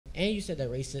And you said that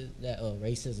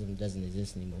racism doesn't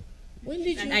exist anymore. When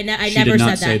did you? I never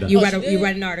said that. You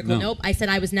read an article. No. Nope. I said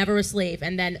I was never a slave,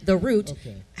 and then the root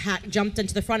jumped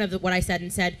into the front of what I said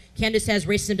and said, Candace says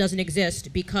racism doesn't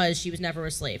exist because she was never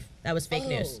a slave. That was fake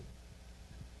news.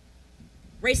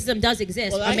 Racism does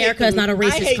exist. Well, America is not a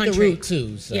racist country. The root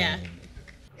too. So. Yeah.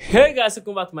 Hey guys,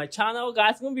 welcome back to my channel.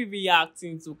 Guys, I'm going to be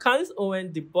reacting to Candace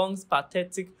Owens Debunks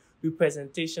pathetic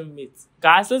representation myths.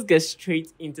 Guys, let's get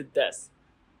straight into this.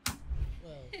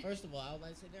 Well, first of all, I would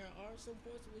like to say there are some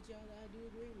points with y'all that I do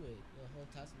agree with. The whole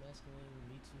toxic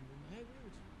masculinity, Me Too movement, I agree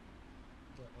with you.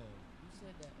 But you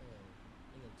said that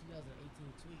in the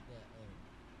 2018 tweet that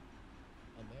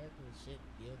America should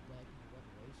give black people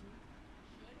reparations.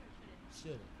 Should or shouldn't?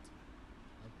 Shouldn't.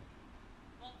 Okay.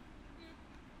 Well,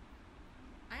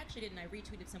 I actually didn't. I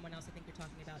retweeted someone else. I think you're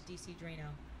talking about DC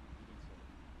Drano.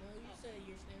 No, you said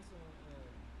your stance on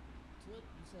Twitter.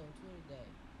 You said on Twitter that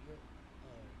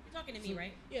You're talking to me,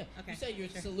 right? Yeah. Okay. You said your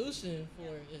solution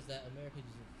for is that America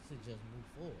should just move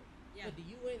forward. Yeah. But the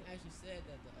UN actually said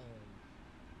that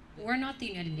we're not the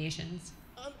United Nations.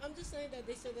 I'm just saying that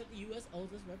they said that the U.S.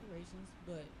 owes us reparations,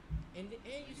 but and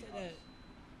you said that.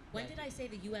 When did I say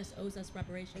the U.S. owes us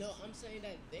reparations? No, I'm saying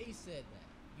that they said that.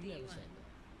 You never said that.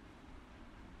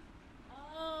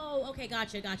 Oh, okay,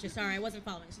 gotcha. Sorry, I wasn't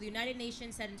following. So the United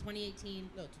Nations said in 2018,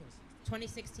 No,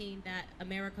 2016 that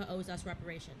America owes us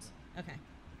reparations. Okay.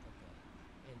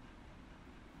 And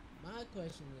my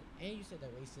question is, and you said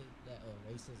that racism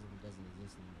doesn't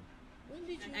exist anymore. When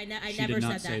did you? I She never did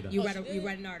not said say that. that. You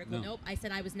read an article. No. Nope. I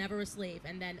said I was never a slave,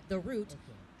 and then the root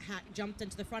jumped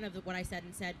into the front of what I said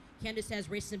and said, Candace says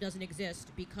racism doesn't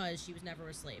exist because she was never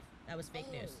a slave. That was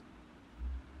fake news.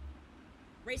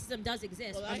 Racism does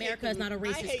exist. Well, America is not a racist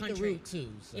I hate country. the root too.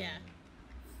 So. Yeah.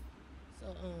 So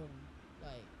like,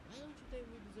 why don't you think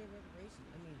we deserve reparations?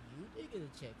 I mean, you did get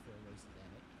a check for a racist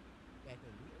act back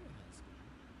when we were in high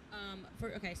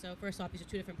school. Okay, so first off, these are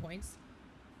two different points.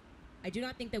 I do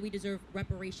not think that we deserve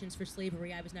reparations for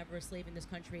slavery. I was never a slave in this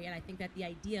country, and I think that the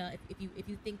idea, if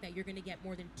you think that you're going to get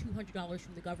more than $200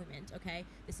 from the government, okay,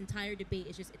 this entire debate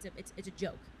is just it's a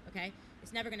joke, okay?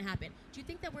 It's never going to happen. Do you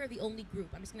think that we're the only group?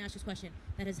 I'm just going to ask this question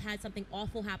that has had something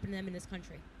awful happen to them in this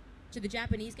country. Should the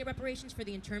Japanese get reparations for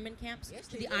the internment camps? Yes,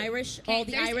 Should the Irish, okay, all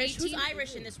the Irish? Who's 18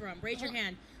 Irish in this room? Raise your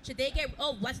hand. Should they get?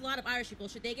 Oh, that's a lot of Irish people.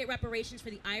 Should they get reparations for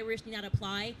the Irish did not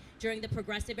apply during the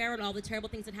Progressive Era and all the terrible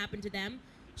things that happened to them?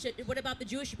 What about the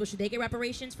Jewish people? Should they get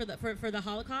reparations for the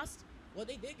Holocaust? Well,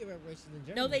 they did get reparations in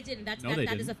Germany. No, they didn't. That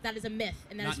is a myth,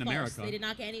 and that Not is in false. America. They did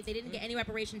not get any. They didn't get any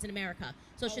reparations in America.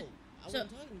 So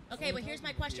okay, but here's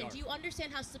my question: do you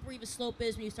understand how slippery the slope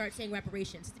is when you start saying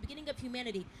reparations? At the beginning of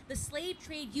humanity, the slave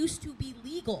trade used to be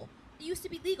legal. It used to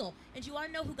be legal. And do you want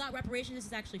to know who got reparations? This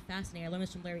is actually fascinating. I learned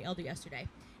this from Larry Elder yesterday.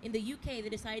 In the UK, they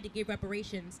decided to give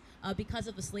reparations because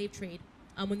of the slave trade.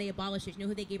 When they abolished it, you know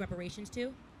who they gave reparations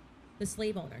to? The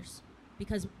slave owners.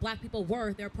 Because black people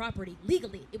were their property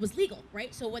legally. It was legal,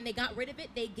 right? So when they got rid of it,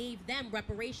 they gave them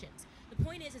reparations. The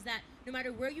point is that no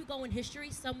matter where you go in history,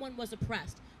 someone was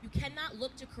oppressed. You cannot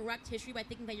look to correct history by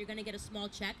thinking that you're going to get a small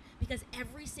check, because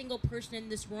every single person in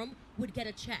this room would get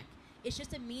a check. It's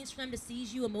just a means for them to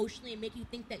seize you emotionally and make you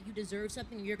think that you deserve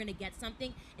something or you're going to get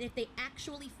something. And if they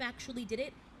actually factually did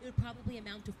it, it would probably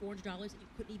amount to $400 and you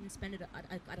couldn't even spend it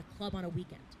at a club on a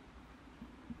weekend.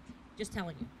 Just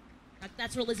telling you.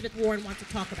 That's what Elizabeth Warren wants to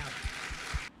talk about.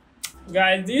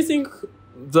 Guys, do you think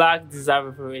black deserve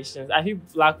reparations? I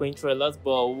think black went through a lot,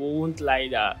 but we won't lie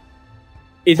that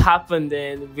it happened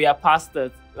and we are past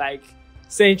it. Like,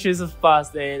 centuries have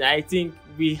passed and I think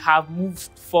we have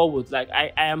moved forward. Like,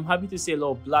 I am happy to see a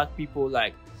lot of black people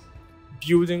like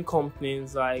building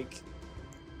companies, like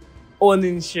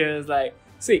owning shares. Like,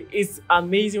 see, it's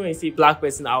amazing when you see a black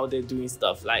person out there doing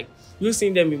stuff. Like, you're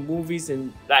seeing them in movies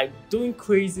and like doing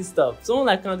crazy stuff. Someone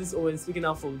like Candace Owens speaking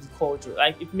out from the culture,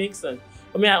 like, it makes sense.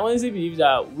 I mean, I honestly believe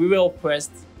that we were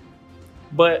oppressed,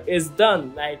 but it's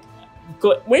done. Like,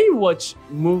 when you watch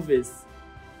movies,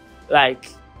 like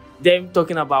them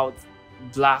talking about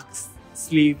black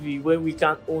slavery, when we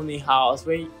can't own a house,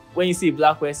 when you see a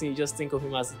black person, you just think of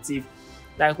him as a thief.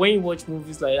 Like, when you watch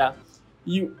movies like that,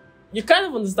 you kind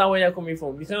of understand where they're coming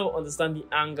from. You kind of understand the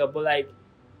anger, but like,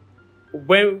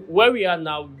 where we are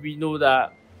now, we know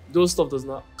that those stuff does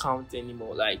not count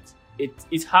anymore. Like,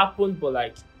 it happened, but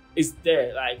like, it's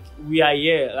there. Like, we are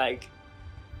here. Like,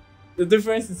 the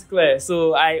difference is clear.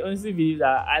 So I honestly believe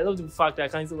that. I love the fact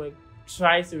that Candace Owens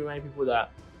tries to remind people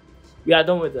that we are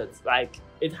done with it. Like,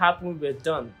 it happened, we're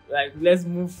done. Like, let's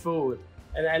move forward.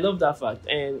 And I love that fact.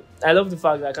 And I love the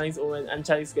fact that Candace Owens and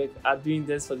Charlie Kirk are doing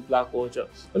this for the black culture.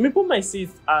 When people might see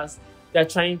it as they're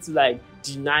trying to like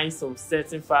deny some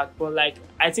certain fact, but like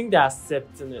I think they're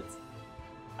accepting it.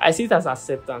 I see it as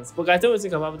acceptance. But guys, don't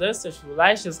think about it.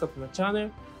 Like, share, subscribe to my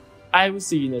channel. I will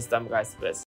see you next time, guys.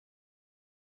 Best.